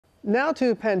Now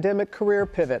to pandemic career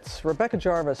pivots. Rebecca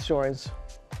Jarvis joins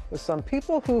with some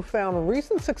people who found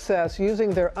recent success using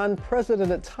their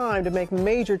unprecedented time to make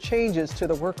major changes to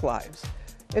their work lives.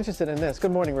 Interested in this.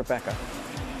 Good morning, Rebecca.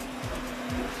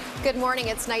 Good morning.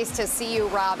 It's nice to see you,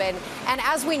 Robin. And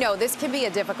as we know, this can be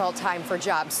a difficult time for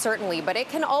jobs, certainly, but it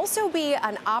can also be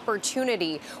an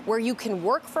opportunity where you can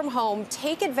work from home,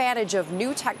 take advantage of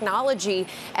new technology,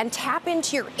 and tap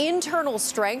into your internal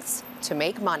strengths to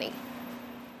make money.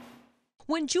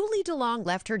 When Julie DeLong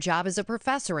left her job as a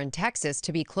professor in Texas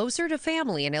to be closer to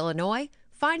family in Illinois,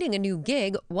 finding a new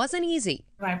gig wasn't easy.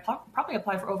 I probably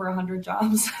applied for over 100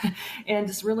 jobs and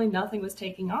just really nothing was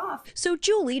taking off. So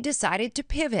Julie decided to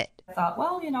pivot. I thought,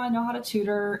 well, I know how to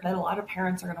tutor, and a lot of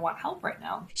parents are going to want help right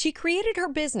now. She created her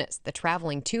business, The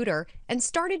Traveling Tutor, and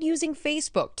started using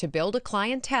Facebook to build a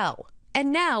clientele.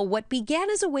 And now what began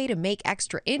as a way to make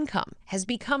extra income has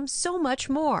become so much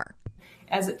more.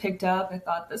 As it picked up, I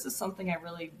thought this is something I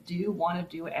really do want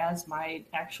to do as my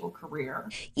actual career.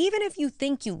 Even if you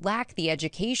think you lack the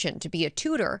education to be a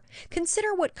tutor,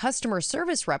 consider what customer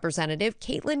service representative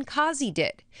Caitlyn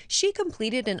did. She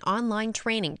completed an online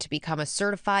training to become a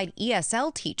certified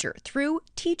ESL teacher through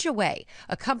Teachaway,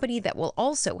 a company that will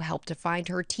also help to find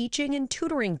her teaching and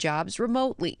tutoring jobs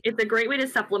remotely. It's a great way to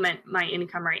supplement my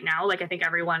income right now. I think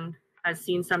everyone has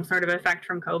seen some sort of effect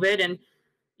from COVID, and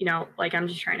I'm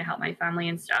just trying to help my family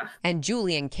and stuff. And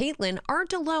Julie and Caitlyn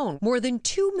aren't alone. More than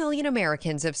 2 million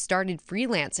Americans have started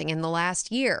freelancing in the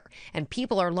last year, and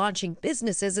people are launching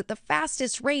businesses at the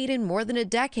fastest rate in more than a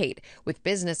decade, with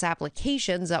business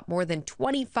applications up more than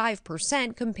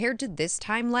 25% compared to this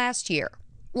time last year.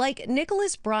 Like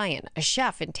Nicholas Bryan, a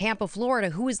chef in Tampa,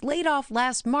 Florida, who was laid off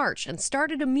last March and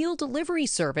started a meal delivery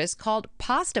service called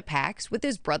Pasta Packs with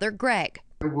his brother Greg.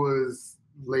 It was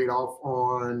laid off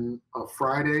on a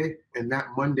Friday, and that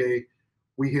Monday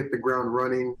we hit the ground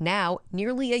running. Now,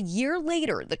 nearly a year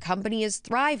later, the company is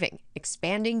thriving,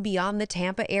 expanding beyond the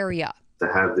Tampa area.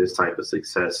 To have this type of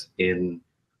success in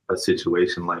a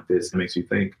situation like this, it makes you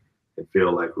think and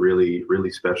feel like really, really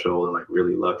special and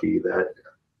really lucky that,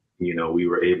 we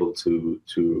were able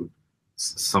to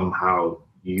somehow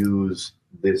use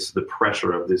the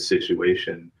pressure of this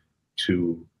situation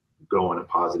to go in a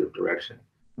positive direction.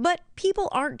 But people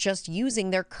aren't just using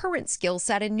their current skill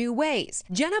set in new ways.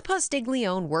 Jenna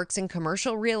Postiglione works in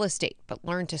commercial real estate, but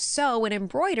learned to sew and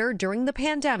embroider during the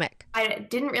pandemic. I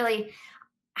didn't really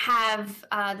have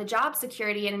the job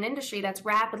security in an industry that's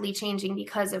rapidly changing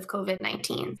because of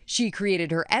COVID-19. She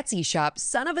created her Etsy shop,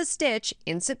 Son of a Stitch,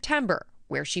 in September,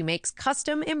 where she makes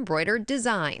custom embroidered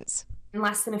designs. In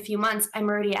less than a few months, I'm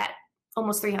already at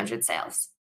almost 300 sales.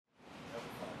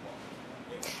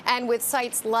 And with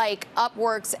sites like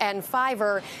Upworks and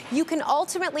Fiverr, you can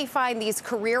ultimately find these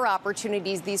career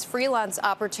opportunities, these freelance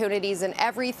opportunities in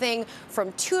everything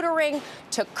from tutoring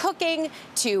to cooking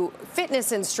to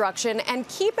fitness instruction. And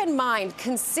keep in mind,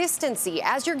 consistency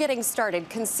as you're getting started.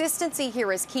 Consistency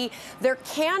here is key. There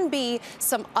can be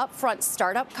some upfront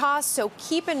startup costs, so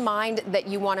keep in mind that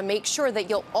you want to make sure that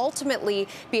you'll ultimately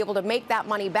be able to make that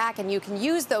money back, and you can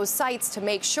use those sites to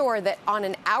make sure that on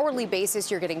an hourly basis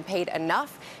you're getting paid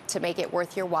enough to make it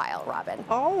worth your while, Robin.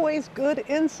 Always good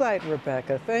insight,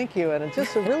 Rebecca. Thank you. And I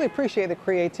just really appreciate the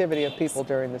creativity of people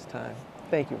during this time.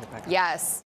 Thank you, Rebecca. Yes.